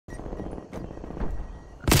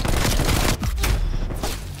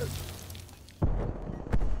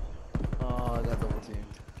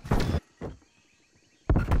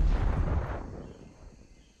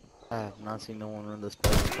not seen no one run the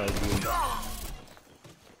spot in 5 years.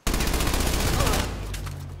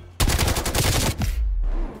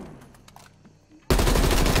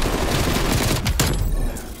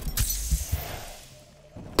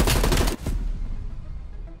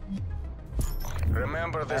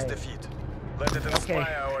 Remember this defeat. Let it inspire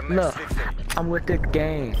our next Look, victory. I'm with this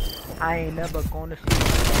game. I ain't never gonna see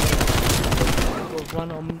people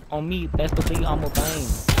run on me. Best believe I'm a bang.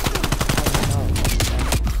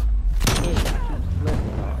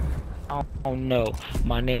 I don't know.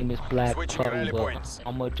 My name is Black Switching rally Clover. points.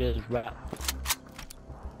 I'ma just rap.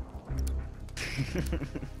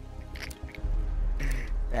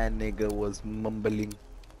 That nigga was mumbling.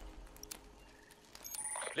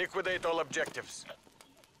 Liquidate all objectives.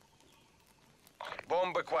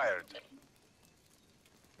 Bomb acquired.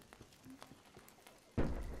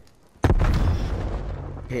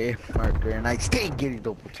 Hey, marker, and I stay getting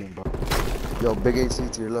double team, bro. Yo, big AC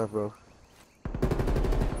to your left, bro.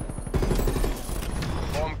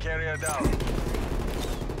 Bomb carrier down.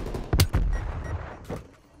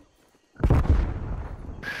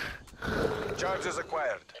 Charges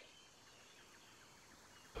acquired.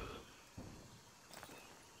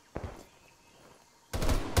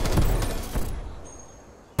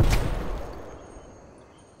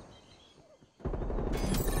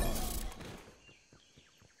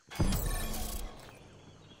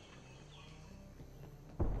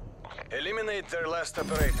 Eliminate their last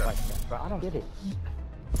operator. Bro, I don't get it.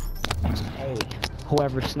 Hey,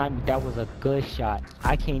 whoever sniped me, that was a good shot.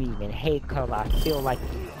 I can't even hate color. I feel like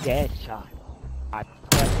a dead shot. I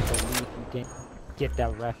best believe you didn't get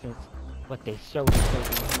that reference, but they showed it so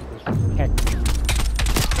he was catching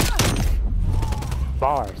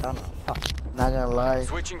bars. I don't know. Oh. Not gonna lie,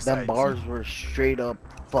 Switching them sides. bars were straight up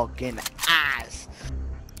fucking ass.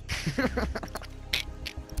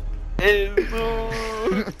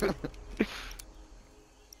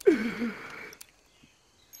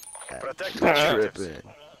 Protect the objectives.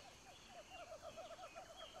 Tripping.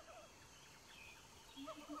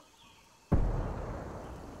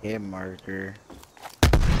 Hit marker.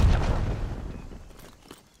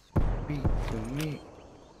 Beat to me.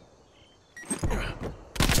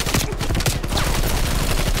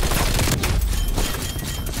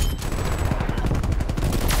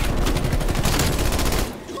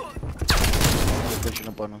 They're pushing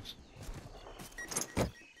up on us.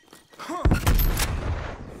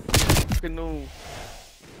 Canoe.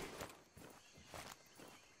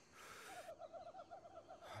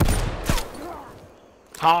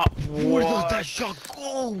 Top. Where does that shot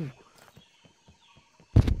go?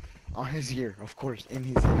 On his ear, of course, in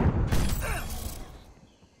his ear.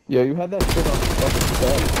 Yeah, you had that shit on the fucking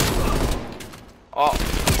set. Oh.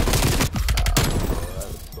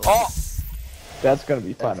 Oh. That's gonna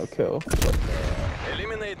be final kill.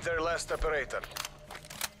 Eliminate their last operator.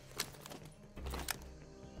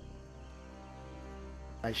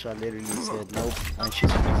 My shot literally said nope. My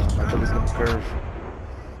shit's my bullet's gonna curve.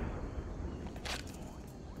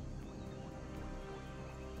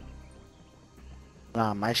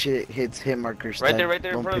 Nah, my shit hits hit markers. Right there in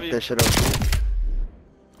Don't front of pick you. that shit up.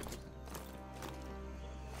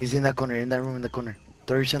 He's in that corner, in that room in the corner.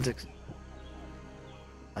 30 centics.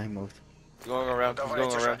 I moved. He's going around. He's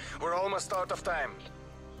going around. We're almost out of time.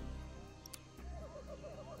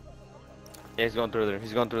 Yeah, he's going through there.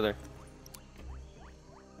 He's going through there.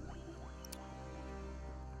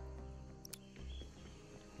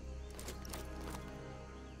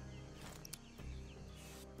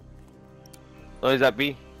 Oh, he's at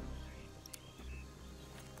B.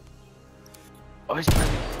 Oh, he's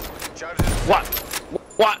planning. Charges. What?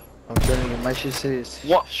 What? I'm telling you, my shit says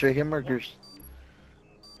What? straight hit markers.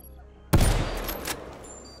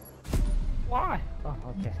 Why? Oh,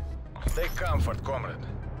 okay. Take comfort, comrade.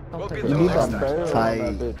 We'll take beat You them need next that time. barrel on Tight.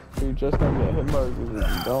 that bitch. You just gonna get hit markers if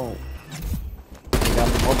you don't. They got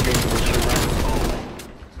me upgrading this shit right.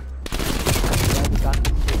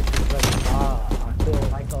 I feel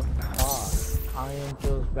like a I am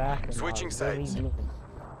just back and Switching really sides.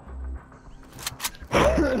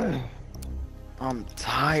 I'm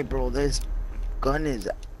tight, bro. This gun is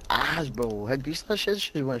ass, bro. Heck, these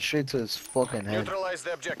shit went straight to his fucking head. Neutralize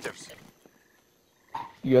the objectives.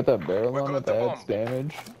 You got that barrel We're on going it that to adds bomb.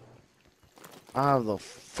 damage? I have the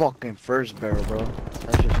fucking first barrel, bro.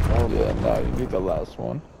 That's just horrible. Yeah, no, you need the last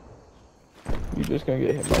one. You just gonna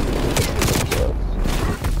get hit markers.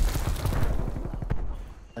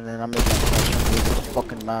 And then I'm making a question with this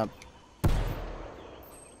fucking map.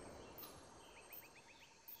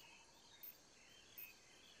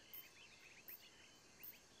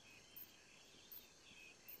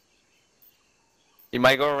 He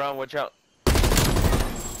might go around. Watch out.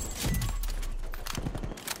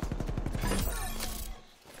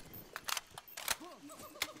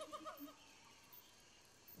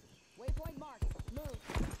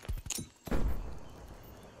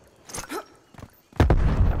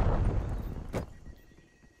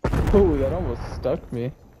 that almost stuck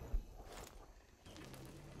me.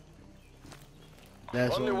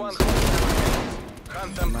 That's Only one what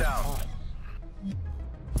hunt them down.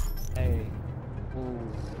 Hey, ooh,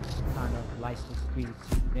 kind of like the streets.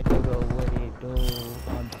 Nigga, what it do?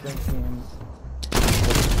 I'm drinking.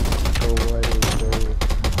 What it do?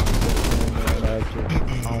 I'm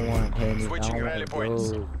drinking. I want Henny. Switching I rally want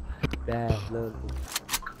points. gold. Bad look.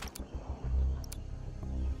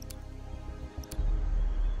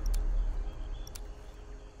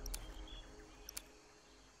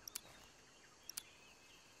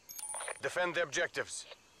 Defend the objectives.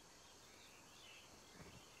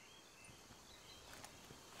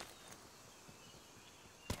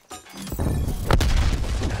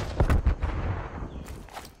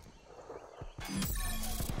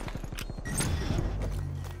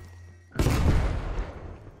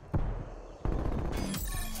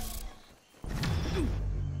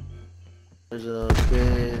 There's a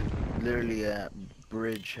bit, literally a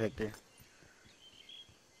bridge right there.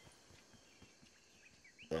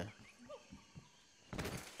 Yeah.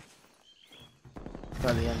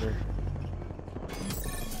 Probably under.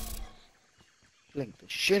 Blink the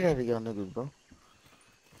shit out of y'all niggas, bro.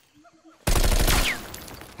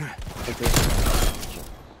 Right there.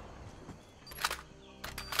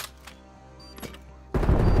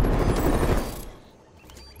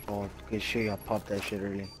 Oh, good shit, I popped that shit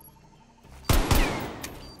early.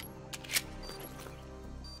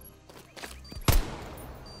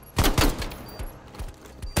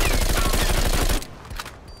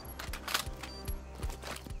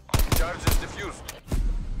 Charges defused.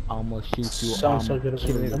 I'ma shoot you, Sounds so I'ma good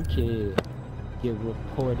kill over your there. kid. Get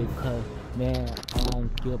reported cause, man, I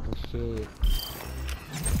don't give a shit.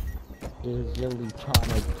 Is really trying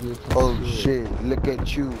to get your Oh shit, look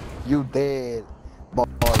at you. You dead. Ball.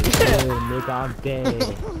 Yeah, nigga, I'm dead. And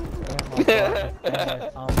my fucking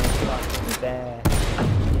ass, I'm fucking bad.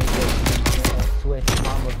 Nigga, switch,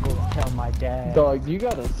 I'ma go tell my dad. Dog, you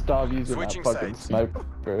gotta stop using Switching that fucking sides. sniper.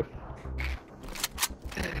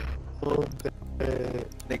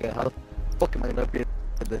 Nigga, how the fuck am I gonna be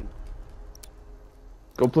then?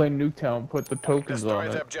 Go play Nuketown, put the tokens Destroy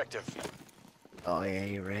on the it. objective. Oh yeah,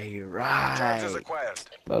 you're right, you're Charges right. acquired.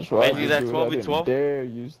 That's why I Maybe that do it. I didn't 12v12? dare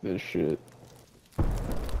use this shit.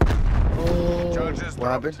 Oh, Charges what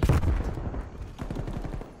happened? dropped.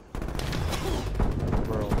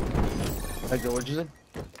 Bro. Like, what you said?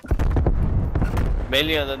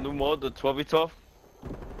 Mainly on the new mode, the 12v12.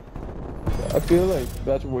 I feel like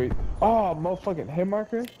that's way. Oh, motherfucking hit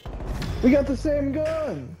marker. We got the same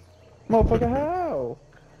gun. Motherfucker, how?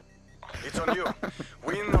 It's on you.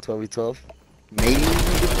 Win. 12v12. Maybe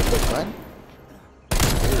with the gun?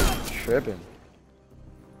 Dude, tripping.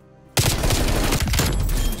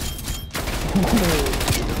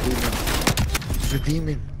 The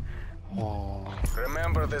demon. Oh.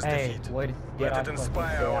 Remember this Hey, defeat. what Let did I it fucking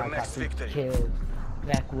inspire say? our I got next these victory. kills.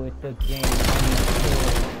 Back with the game,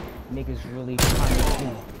 kills. Niggas really trying to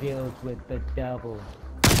do deals with the devil.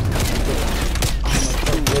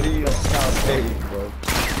 What are you saying, bro?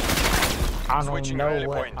 I don't Switching know rally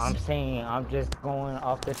what points. I'm saying. I'm just going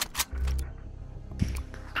off the.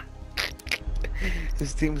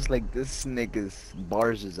 This team's like this nigga's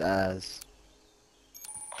bars his ass.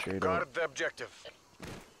 Straight up. Guard the objective.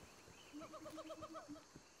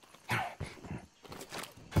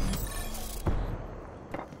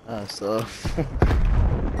 So.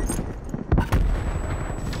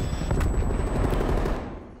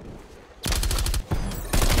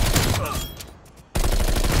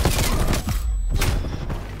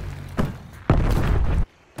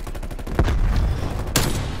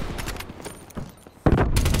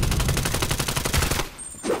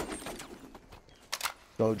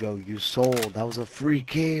 Jojo, you sold. That was a free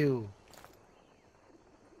kill.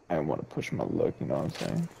 I didn't want to push my luck, you know what I'm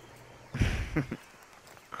saying?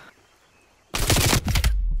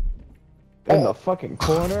 In the fucking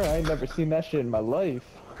corner? I ain't never seen that shit in my life.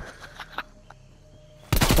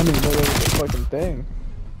 I didn't even know that was a fucking thing.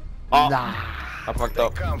 Oh, Nah. I fucked Take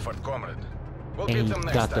up. comfort, comrade. We'll And get he them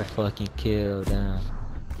next got the time. fucking kill down.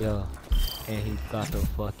 Yo. And he got the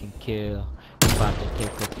fucking kill. He about to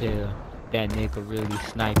take a pill. That nigga really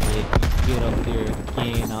sniped it. Get up there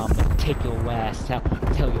again. I'ma take your ass out.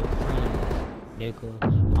 Tell your friends. Nigga. I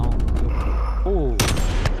don't give a. Ooh.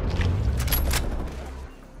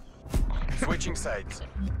 Switching sides.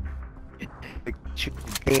 You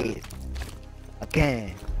dead.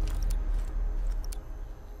 Again.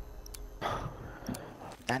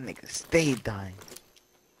 That nigga stayed dying.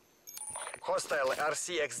 Hostile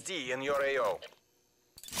RCXD in your AO.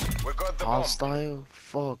 We got the bomb. Hostile?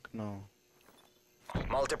 Fuck no.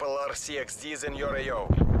 Multiple RCXDs in your AO.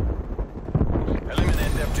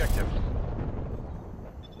 Eliminate the objective.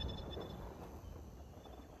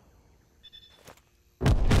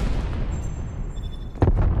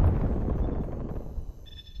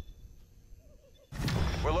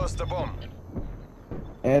 We lost the bomb.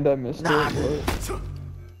 And I missed Nah, it.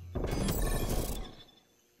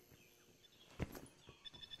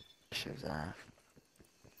 Shit's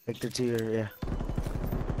Victor tier, yeah.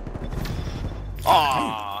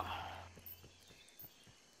 Ah.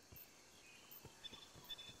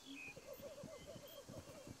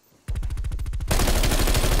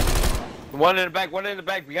 One in the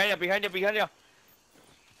back, behind you, behind you.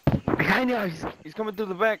 Behind you, he's coming through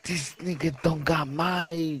the back. These niggas don't got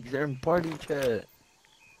mics. They're in party chat.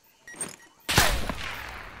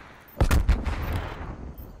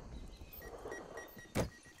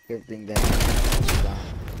 Good thing that.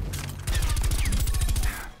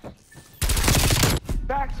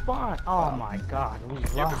 Back spawn. Oh my god, we You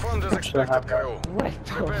lost. performed as expected, crew. What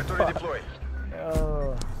Prepare to the fuck? redeploy.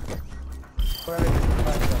 Oh.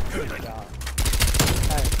 Good job.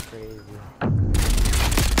 That's crazy.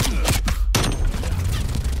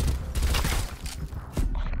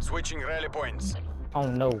 Switching rally points. Oh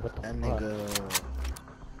no, what the That fuck? nigga.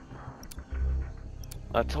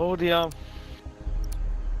 I told you.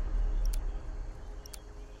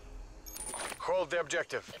 Hold the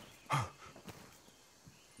objective.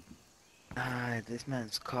 Ah, this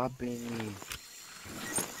man's copying me.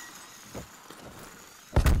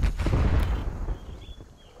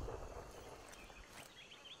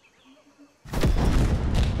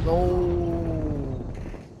 No.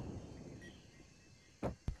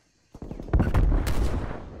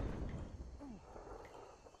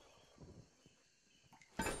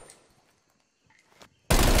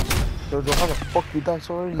 Jojo, how the fuck you die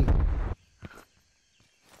so early?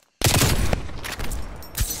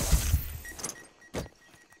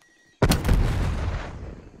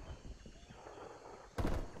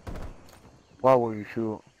 Why would you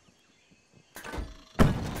shoot?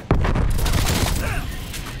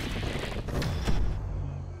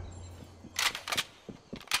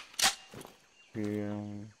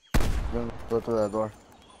 Go through that door.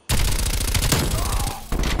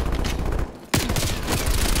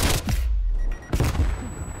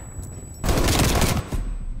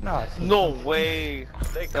 No, No way.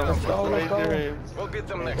 Take That the was so let's go. laser. We'll beat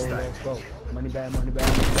them next time. Let's go. Money bag, money bag,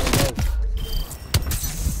 money bag, go.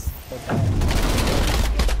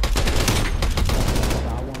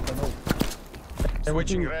 I want to know.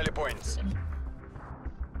 Switching rally points.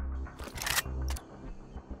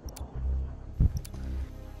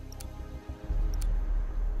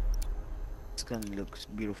 This gun looks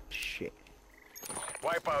beautiful as shit.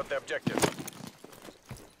 Wipe out the objective.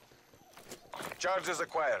 Charges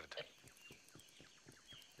acquired.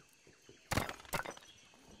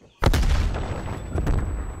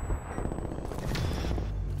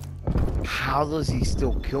 How does he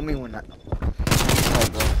still kill me when I... Oh,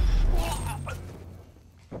 bro.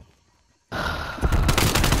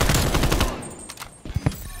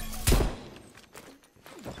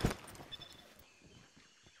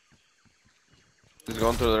 He's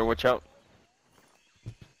going through there, watch out.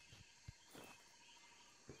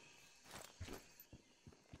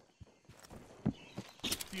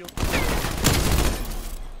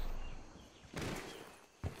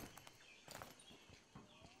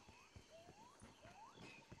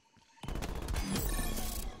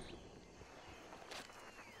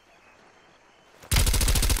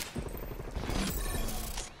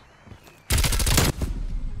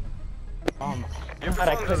 You God,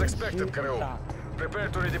 I performed as couldn't expected, shoot crew. stop. Prepare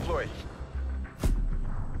to redeploy.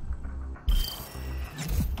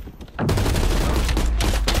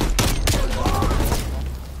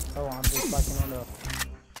 Oh, I'm just fucking on the...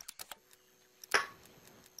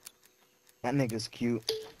 That nigga's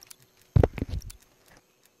cute.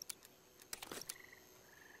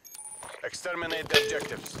 Exterminate the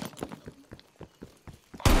objectives.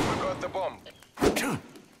 We got the bomb.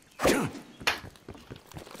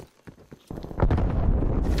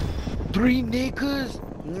 Three niggas?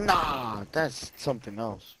 Nah, that's something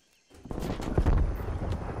else.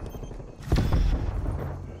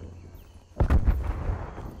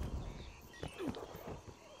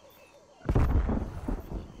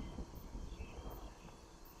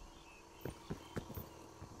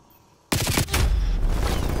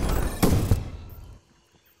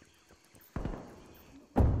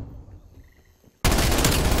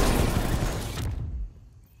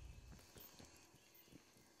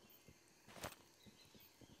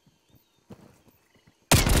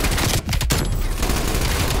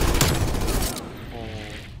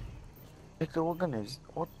 Victor, what gun is?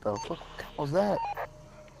 What the fuck was that?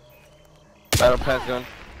 Battle pass gun.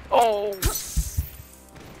 Oh!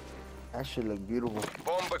 That shit look beautiful.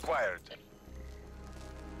 Bomb acquired.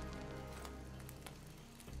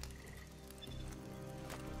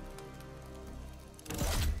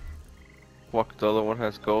 Fuck, the other one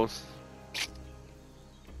has ghosts.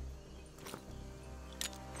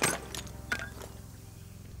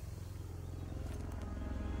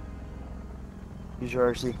 Use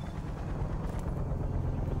your RC.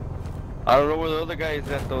 I don't know where the other guy is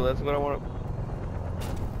at though, that's what I want to...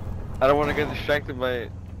 I don't want to get distracted by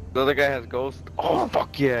it. The other guy has ghosts. Oh,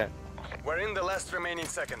 fuck yeah! We're in the last remaining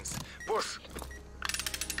seconds. Push.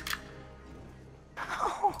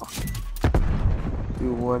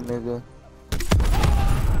 You one nigga.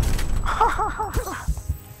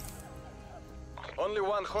 Only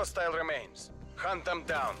one hostile remains. Hunt them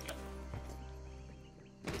down.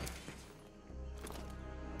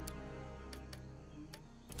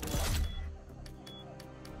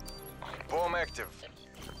 Bomb active.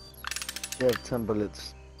 You have 10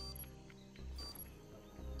 bullets.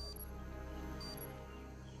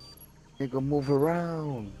 Nigga, move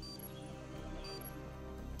around.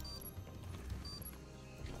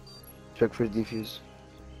 Check for defuse.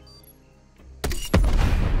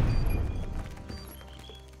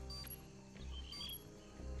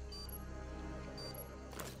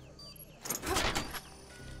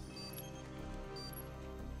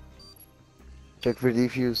 Check for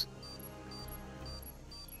defuse.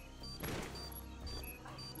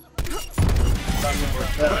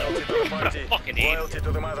 Loyalty to the party. Loyalty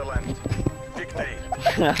to the motherland. Victory.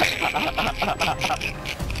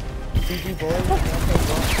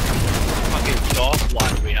 Fucking soft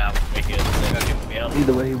water we have right here. Like I can feel.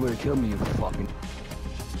 Either way, he would have killed me, you fucking.